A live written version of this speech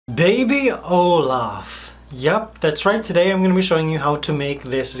Baby Olaf. Yep, that's right. Today I'm going to be showing you how to make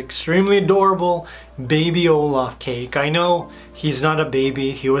this extremely adorable baby Olaf cake. I know he's not a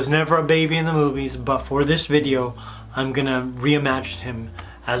baby. He was never a baby in the movies, but for this video, I'm going to reimagine him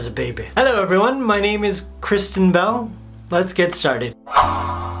as a baby. Hello everyone, my name is Kristen Bell. Let's get started.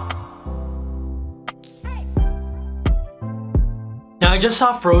 Now I just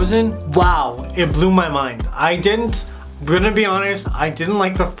saw Frozen. Wow, it blew my mind. I'm gonna be honest, I didn't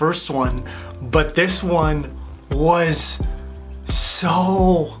like the first one, but this one was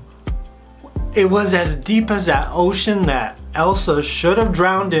it was as deep as that ocean that Elsa should have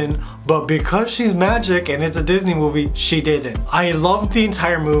drowned in, but because she's magic and it's a Disney movie, she didn't. I loved the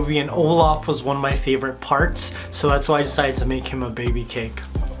entire movie and Olaf was one of my favorite parts, so that's why I decided to make him a baby cake.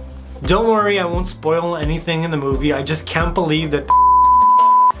 Don't worry, I won't spoil anything in the movie. I just can't believe that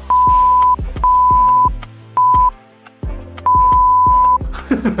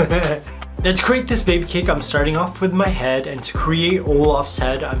Now to create this baby cake, I'm starting off with my head, and to create Olaf's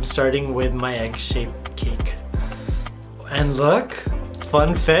head, I'm starting with my egg-shaped cake. And look,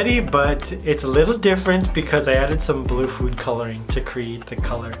 funfetti, but it's a little different because I added some blue food coloring to create the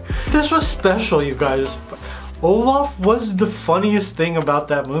color. This was special, you guys. Olaf was the funniest thing about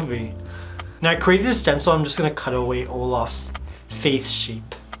that movie. Now I created a stencil. I'm just gonna cut away Olaf's face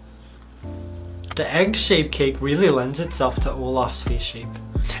shape. The egg-shaped cake really lends itself to Olaf's face shape.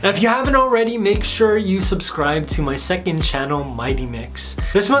 And if you haven't already, make sure you subscribe to my second channel, Mighty Mix.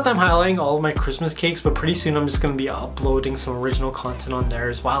 This month I'm highlighting all of my Christmas cakes, but pretty soon I'm just going to be uploading some original content on there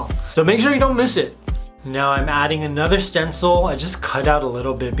as well. So make sure you don't miss it. Now I'm adding another stencil. I just cut out a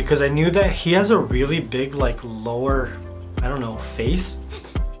little bit because I knew that he has a really big lower, I don't know, face.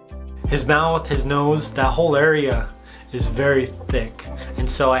 His mouth, his nose, that whole area is very thick,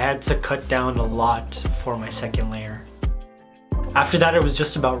 and so I had to cut down a lot for my second layer. After that, it was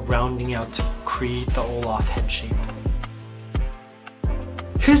just about rounding out to create the Olaf head shape.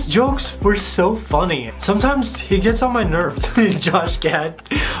 His jokes were so funny. Sometimes he gets on my nerves, Josh Gad,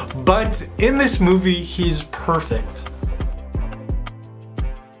 but in this movie, he's perfect.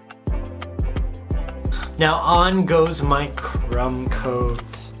 Now on goes my crumb coat.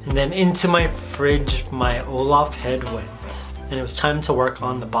 And then into my fridge, my Olaf head went. And it was time to work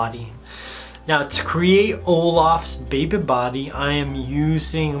on the body. Now to create Olaf's baby body, I am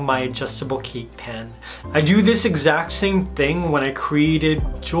using my adjustable cake pan. I do this exact same thing when I created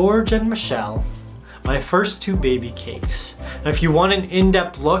George and Michelle, my first two baby cakes. Now if you want an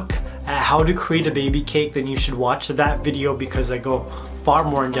in-depth look at how to create a baby cake, then you should watch that video because I go far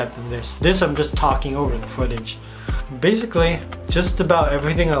more in depth than this. This I'm just talking over the footage. Basically, just about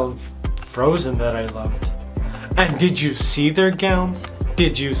everything of Frozen that I loved. And did you see their gowns?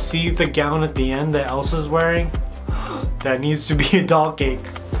 Did you see the gown at the end that Elsa's wearing? That needs to be a doll cake.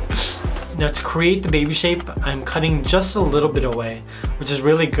 Now to create the baby shape, I'm cutting just a little bit away, which is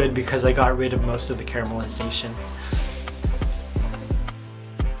really good because I got rid of most of the caramelization.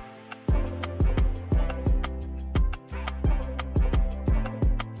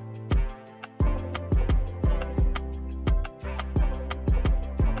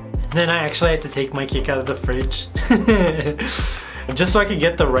 Then I actually had to take my cake out of the fridge just so I could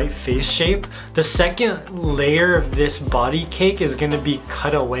get the right face shape. The second layer of this body cake is going to be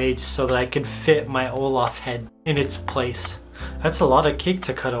cut away so that I could fit my Olaf head in its place. That's a lot of cake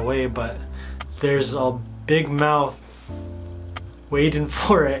to cut away, but there's a big mouth waiting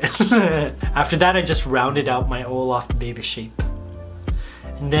for it. After that, I just rounded out my Olaf baby shape.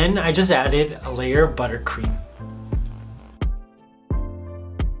 And then I just added a layer of buttercream.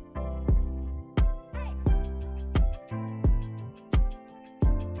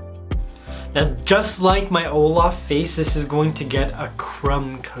 Now just like my Olaf face, this is going to get a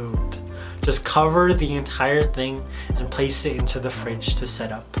crumb coat. Just cover the entire thing and place it into the fridge to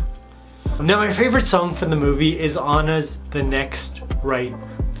set up. Now my favorite song from the movie is Anna's The Next Right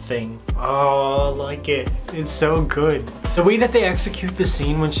Thing. Oh, I like it. It's so good. The way that they execute the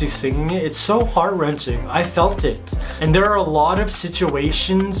scene when she's singing it, it's so heart-wrenching. I felt it. And there are a lot of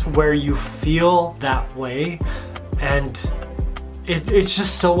situations where you feel that way, and it's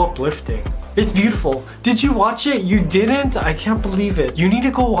just so uplifting. It's beautiful. Did you watch it? You didn't? I can't believe it. You need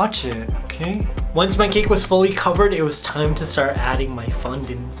to go watch it, okay? Once my cake was fully covered, it was time to start adding my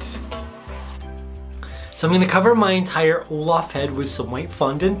fondant. So I'm gonna cover my entire Olaf head with some white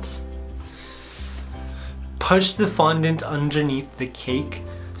fondant. Push the fondant underneath the cake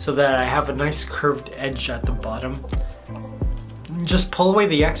so that I have a nice curved edge at the bottom. Just pull away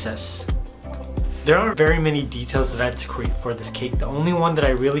the excess. There aren't very many details that I have to create for this cake. The only one that I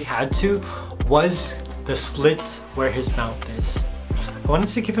really had to was the slit where his mouth is. wanted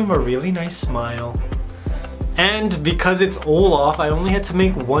to give him a really nice smile. And because it's Olaf, I only had to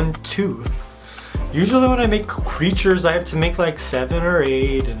make 1 tooth. Usually when I make creatures, I have to make like 7 or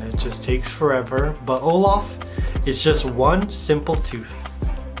 8 and it just takes forever. But Olaf is just 1 simple tooth.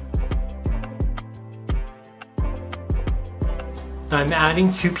 I'm adding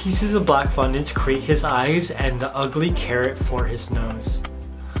 2 pieces of black fondant to create his eyes and the ugly carrot for his nose.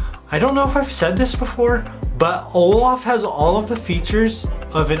 I don't know if I've said this before, but Olaf has all of the features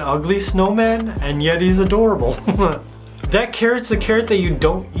of an ugly snowman and yet he's adorable. That carrot's the carrot that you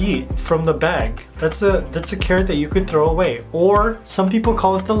don't eat from the bag. That's a carrot that you could throw away. Or some people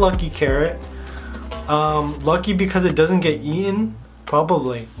call it the lucky carrot. Lucky because it doesn't get eaten?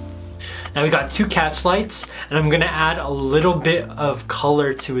 Probably. Now we got 2 catch lights and I'm gonna add a little bit of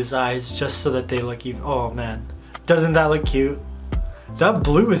color to his eyes just so that they look even. Oh man, doesn't that look cute? That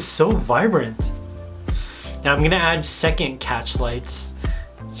blue is so vibrant. Now I'm gonna add second catch lights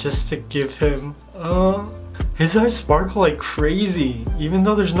just to give him, his eyes sparkle like crazy even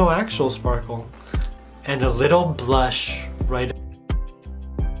though there's no actual sparkle. And a little blush right.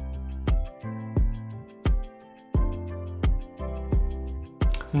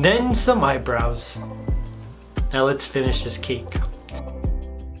 Then some eyebrows. Now let's finish this cake.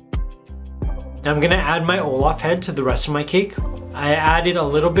 Now I'm gonna add my Olaf head to the rest of my cake. I added a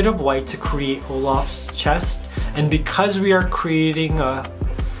little bit of white to create Olaf's chest, and because we are creating a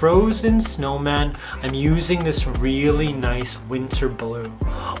frozen snowman, I'm using this really nice winter blue.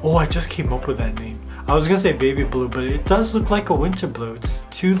 Oh, I just came up with that name. I was gonna say baby blue, but it does look like a winter blue. It's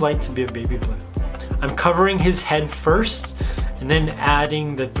too light to be a baby blue. I'm covering his head first and then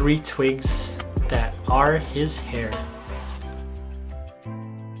adding the 3 twigs that are his hair.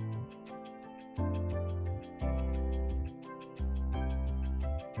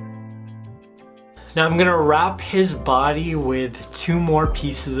 Now I'm gonna wrap his body with 2 more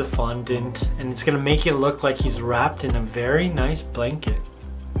pieces of fondant and it's gonna make it look like he's wrapped in a very nice blanket.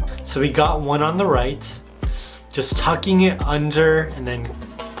 So we got one on the right, just tucking it under and then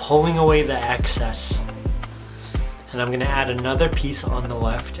pulling away the excess. And I'm gonna add another piece on the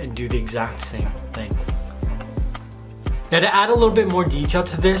left and do the exact same thing. Now to add a little bit more detail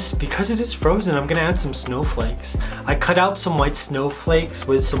to this, because it is frozen, I'm gonna add some snowflakes. I cut out some white snowflakes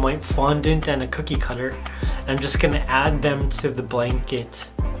with some white fondant and a cookie cutter. And I'm just gonna add them to the blanket.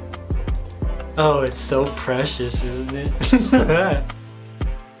 Oh, it's so precious, isn't it?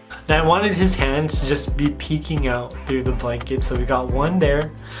 Now I wanted his hands to just be peeking out through the blanket, so we got one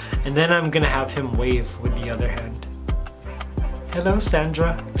there. And then I'm gonna have him wave with the other hand. Hello,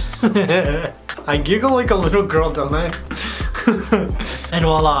 Sandra. I giggle like a little girl, don't I? And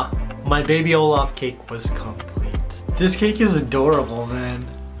voila, my baby Olaf cake was complete. This cake is adorable, man.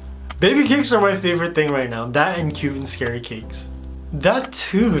 Baby cakes are my favorite thing right now. That and cute and scary cakes. That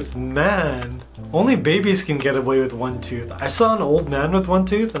tooth, man. Only babies can get away with 1 tooth. I saw an old man with 1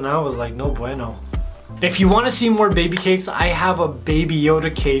 tooth and I was like, no bueno. If you want to see more baby cakes, I have a baby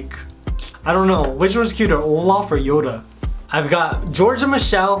Yoda cake. I don't know, which one's cuter, Olaf or Yoda? I've got Georgia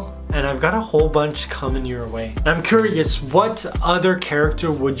Michelle, and I've got a whole bunch coming your way. I'm curious, what other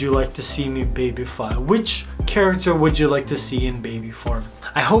character would you like to see me babyfy? Which character would you like to see in baby form?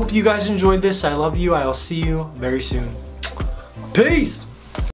 I hope you guys enjoyed this. I love you. I'll see you very soon. Peace!